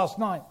thirsty last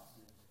night.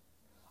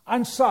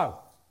 And so,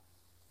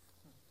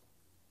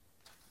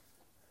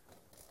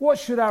 what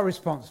should our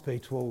response be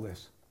to all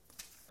this?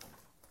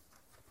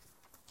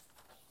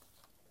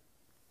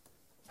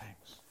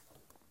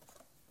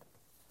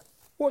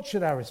 What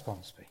should our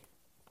response be?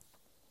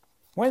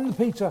 When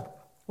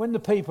the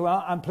people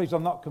are, and please,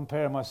 I'm not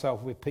comparing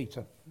myself with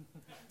Peter,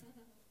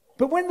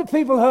 but when the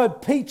people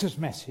heard Peter's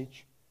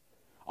message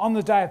on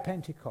the day of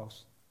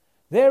Pentecost,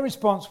 their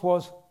response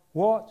was,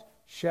 "What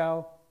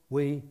shall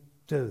we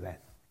do then?"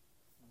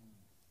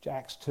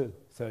 Acts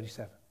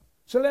 2:37.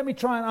 So let me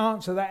try and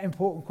answer that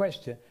important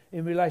question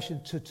in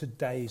relation to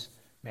today's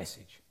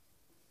message.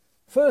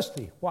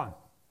 Firstly, 1,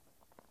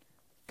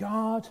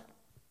 guard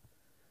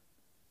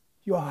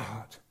your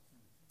heart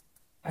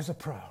as a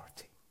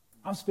priority.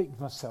 I'm speaking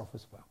for myself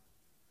as well.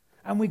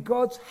 And with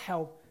God's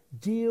help,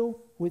 deal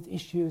with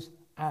issues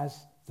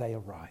as they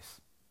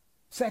arise.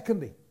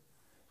 Secondly,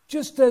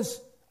 just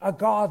as a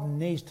garden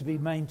needs to be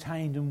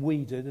maintained and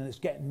weeded, and it's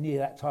getting near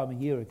that time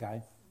of year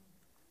again,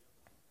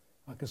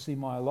 I can see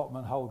my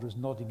allotment holders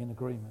nodding in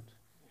agreement.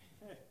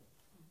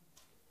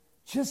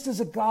 Just as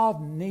a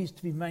garden needs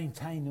to be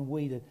maintained and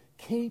weeded,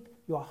 keep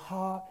your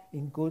heart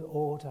in good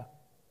order.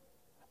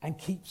 And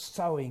keep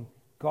sowing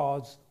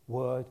God's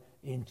word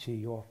into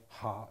your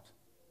heart.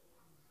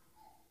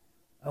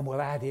 And we'll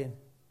add in,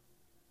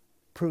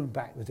 prune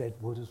back the dead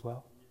wood as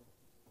well.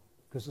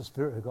 Because the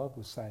Spirit of God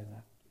was saying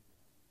that.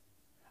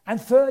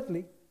 And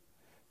thirdly,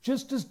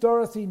 just as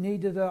Dorothy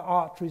needed her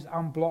arteries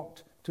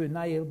unblocked to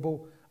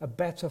enable a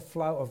better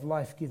flow of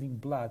life-giving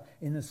blood,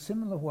 in a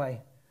similar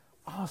way,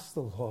 ask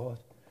the Lord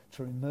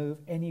to remove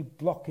any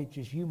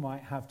blockages you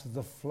might have to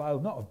the flow,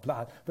 not of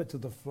blood, but to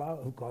the flow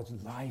of God's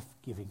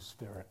life-giving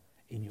Spirit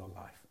in your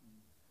life.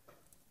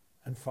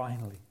 And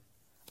finally,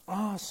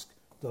 ask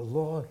the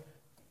Lord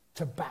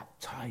to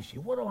baptize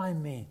you. What do I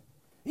mean?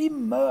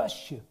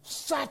 Immerse you,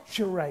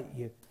 saturate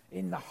you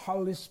in the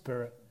Holy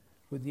Spirit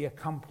with the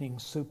accompanying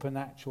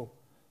supernatural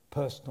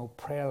personal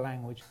prayer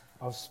language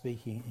of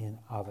speaking in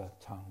other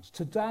tongues.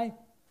 Today,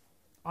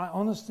 I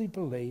honestly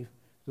believe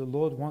the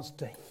Lord wants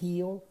to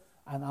heal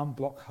and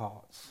unblock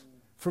hearts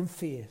from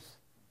fears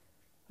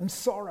and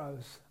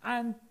sorrows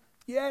and,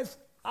 yes,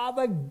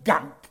 other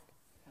gunk,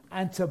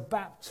 and to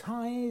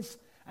baptize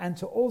and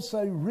to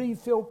also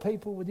refill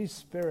people with his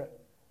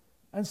Spirit.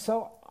 And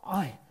so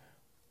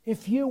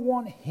if you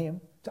want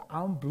him to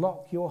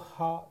unblock your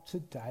heart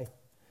today,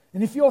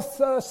 and if you're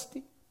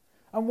thirsty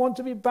and want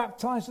to be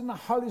baptized in the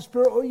Holy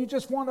Spirit, or you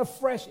just want a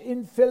fresh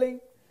infilling,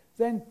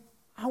 then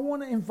I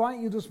want to invite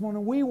you this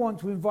morning. We want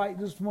to invite you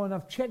this morning.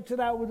 I've checked it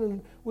out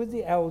with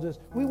the elders.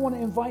 We want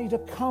to invite you to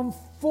come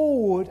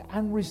forward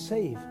and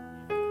receive.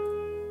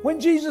 When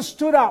Jesus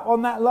stood up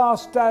on that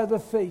last day of the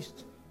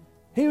feast,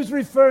 he was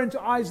referring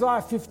to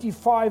Isaiah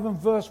 55 and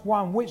verse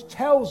 1, which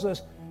tells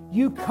us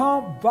you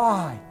can't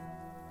buy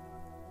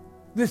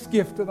this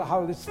gift of the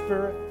Holy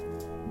Spirit.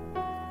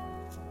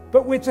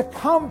 But we're to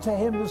come to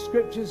him, the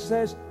scripture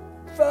says,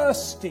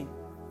 thirsty.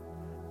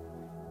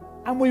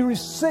 And we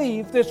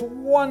receive this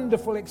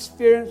wonderful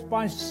experience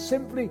by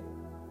simply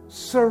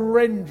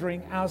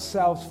surrendering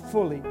ourselves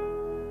fully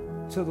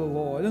to the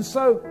Lord. And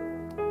so,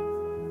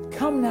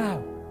 come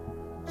now.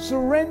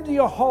 Surrender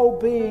your whole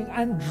being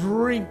and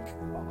drink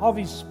of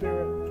his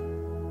Spirit.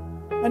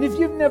 And if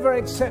you've never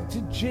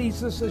accepted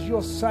Jesus as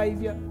your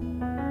Savior,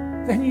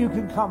 then you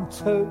can come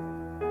too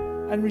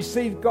and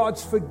receive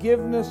God's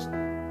forgiveness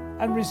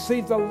and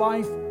receive the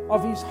life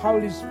of his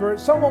Holy Spirit.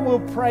 Someone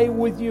will pray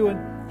with you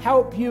and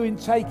help you in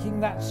taking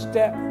that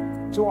step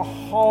to a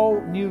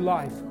whole new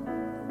life.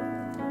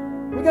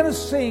 We're going to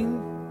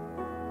sing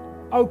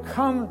 "Oh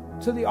Come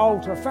to the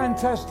Altar," a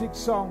fantastic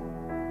song.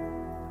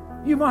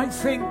 You might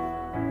think,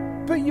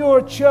 but you're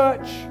a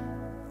church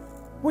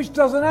which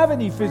doesn't have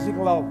any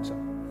physical altar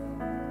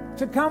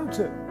to come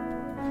to.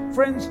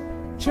 Friends,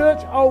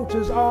 church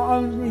altars are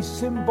only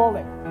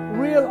symbolic.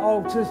 Real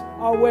altars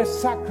are where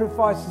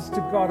sacrifices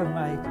to God are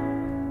made.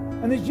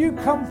 And as you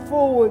come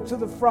forward to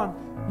the front,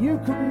 you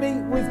can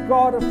meet with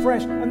God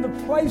afresh, and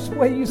the place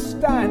where you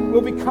stand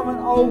will become an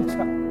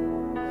altar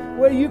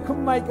where you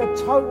can make a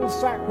total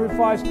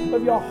sacrifice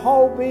of your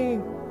whole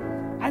being,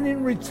 and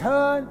in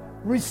return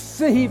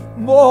receive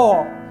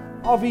more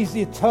of his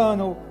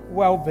eternal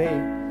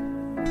well-being.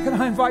 Can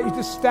I invite you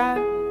to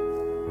stand?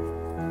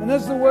 And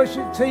as the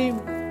worship team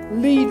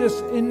lead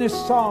us in this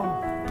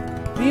song,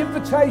 the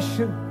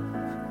invitation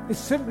is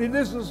simply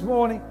this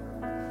morning.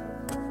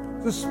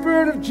 The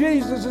Spirit of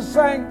Jesus is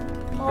saying,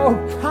 oh,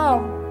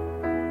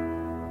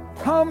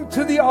 come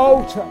to the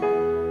altar.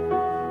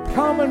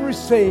 Come and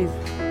receive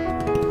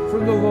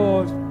from the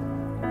Lord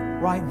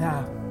right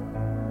now.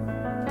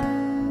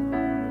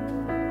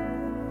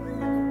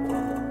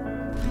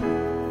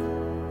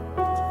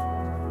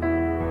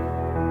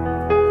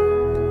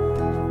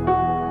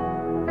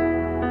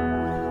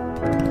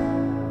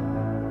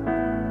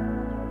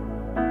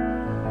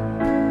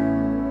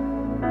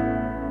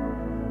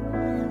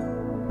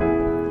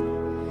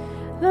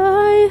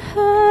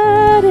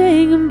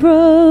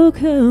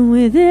 Broken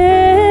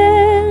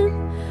within,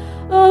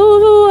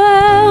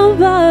 overwhelmed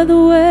by the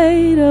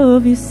weight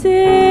of your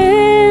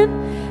sin,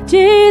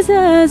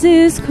 Jesus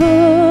is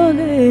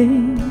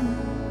calling.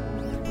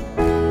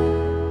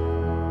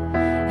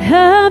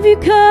 Have you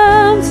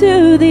come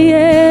to the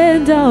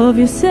end of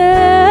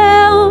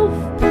yourself?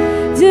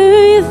 Do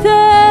you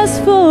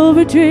thirst for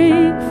a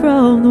drink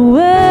from the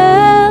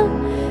well?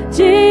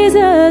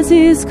 Jesus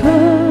is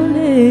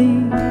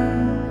calling.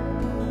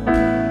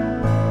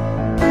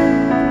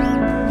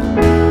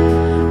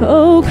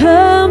 Oh,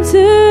 come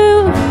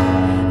to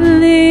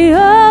the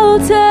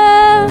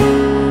altar.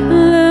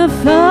 The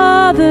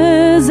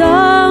Father's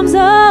arms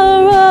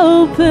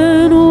are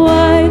open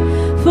wide.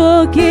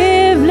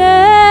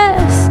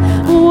 Forgiveness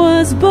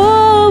was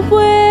bought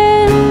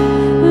with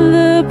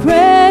the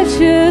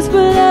precious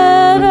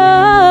blood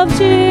of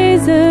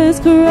Jesus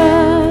Christ.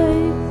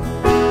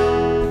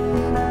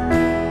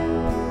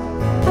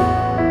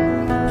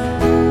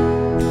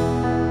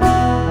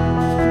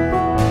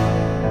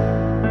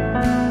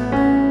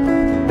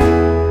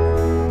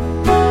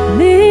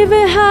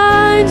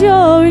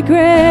 Your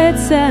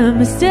regrets and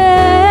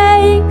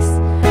mistakes.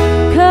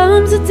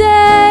 Comes a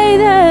day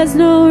there's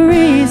no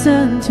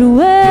reason to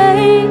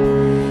wait.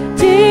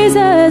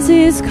 Jesus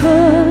is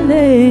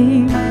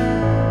calling.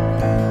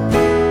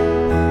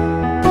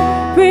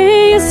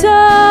 Bring your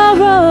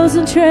sorrows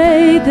and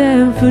trade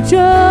them for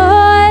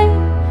joy.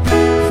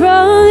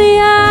 From the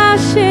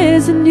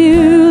ashes a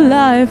new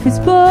life is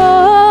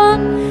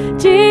born.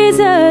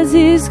 Jesus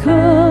is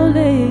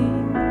calling.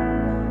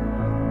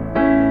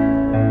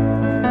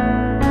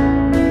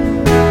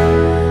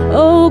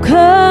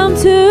 Come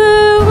to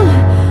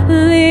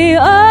the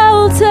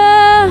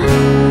altar.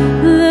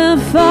 The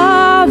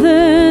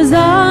Father's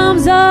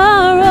arms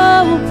are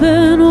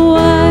open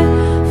wide.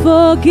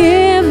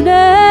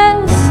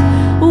 Forgiveness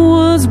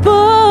was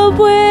bought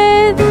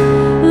with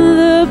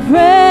the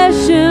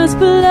precious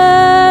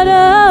blood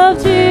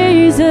of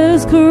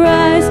Jesus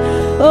Christ.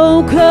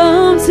 Oh,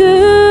 come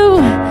to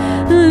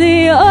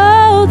the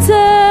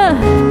altar.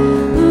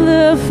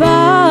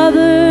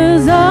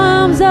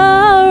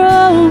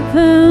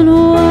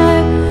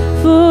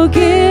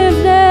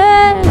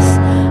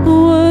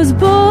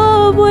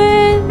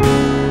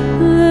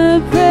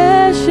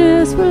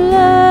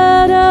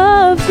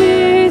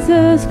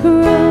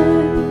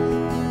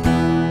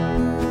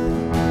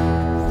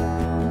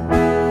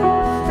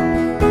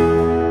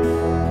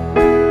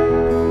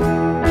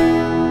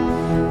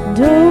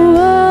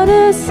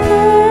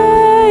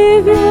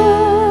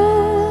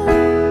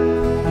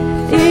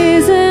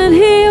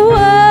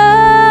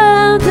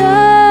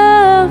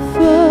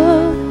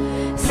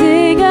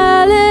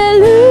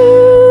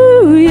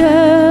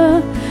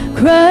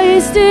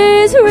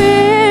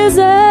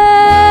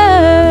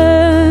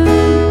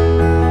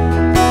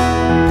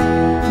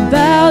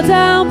 bow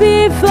down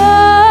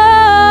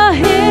before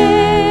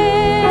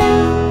him,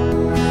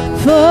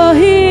 for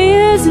he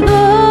is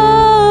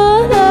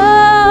Lord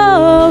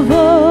of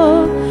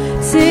all.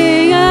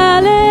 Sing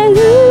hallelujah,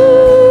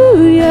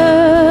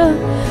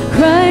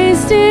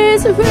 Christ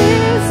is risen.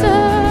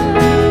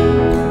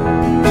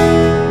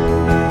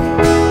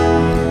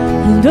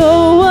 And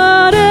oh,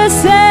 what a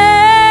Savior!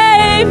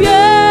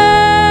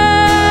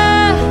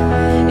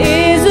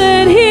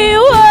 Isn't he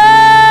wonderful?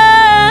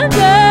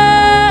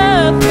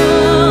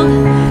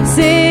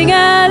 Sing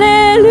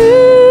hallelujah,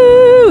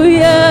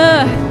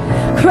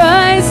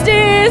 Christ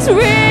is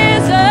risen.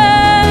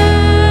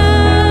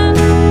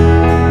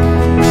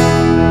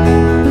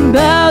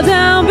 Bow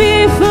down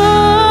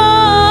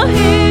before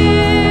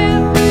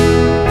him,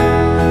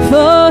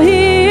 for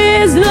he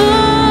is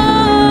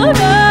Lord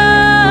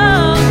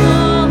of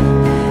all.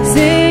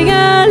 Sing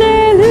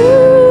hallelujah,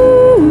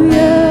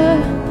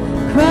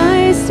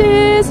 Christ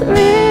is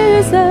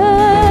risen.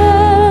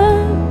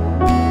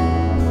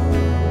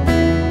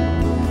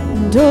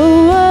 And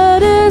oh,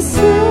 what a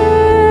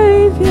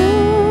Savior!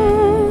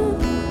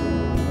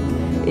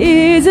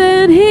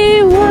 Isn't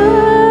he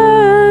wonderful?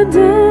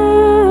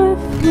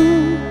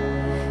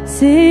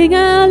 Sing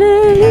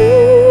hallelujah,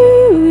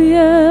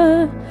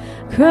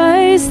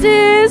 Christ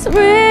is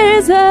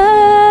risen.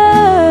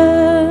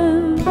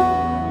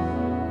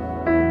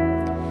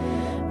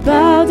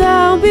 Bow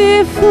down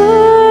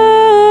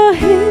before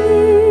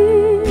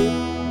him,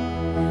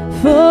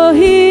 for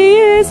he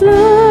is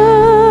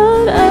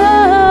Lord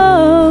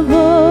of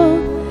all.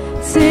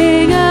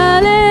 Sing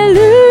hallelujah,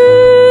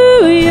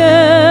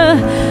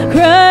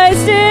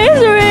 Christ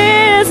is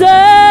risen.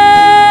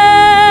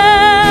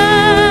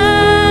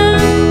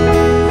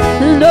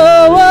 And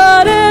oh,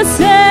 what a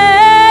Savior!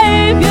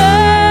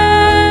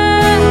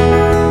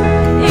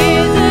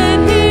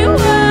 Isn't he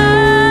wonderful?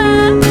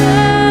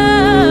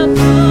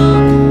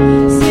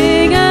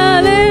 Sing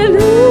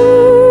hallelujah,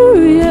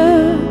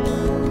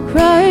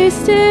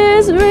 Christ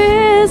is risen.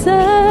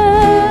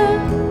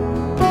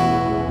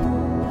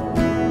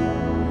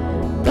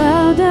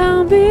 Bow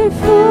down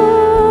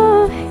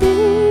before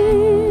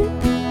him,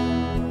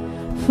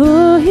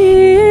 for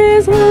he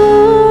is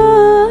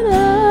Lord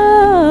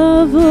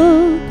of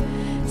all.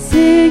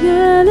 Sing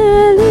hallelujah,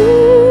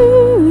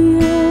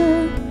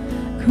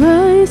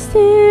 Christ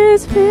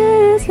is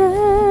risen.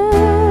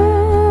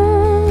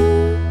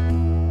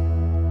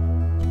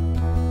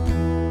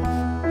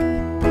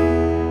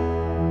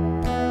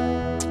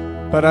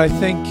 But I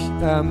think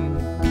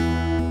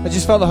I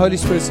just felt the Holy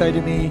Spirit say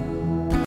to me,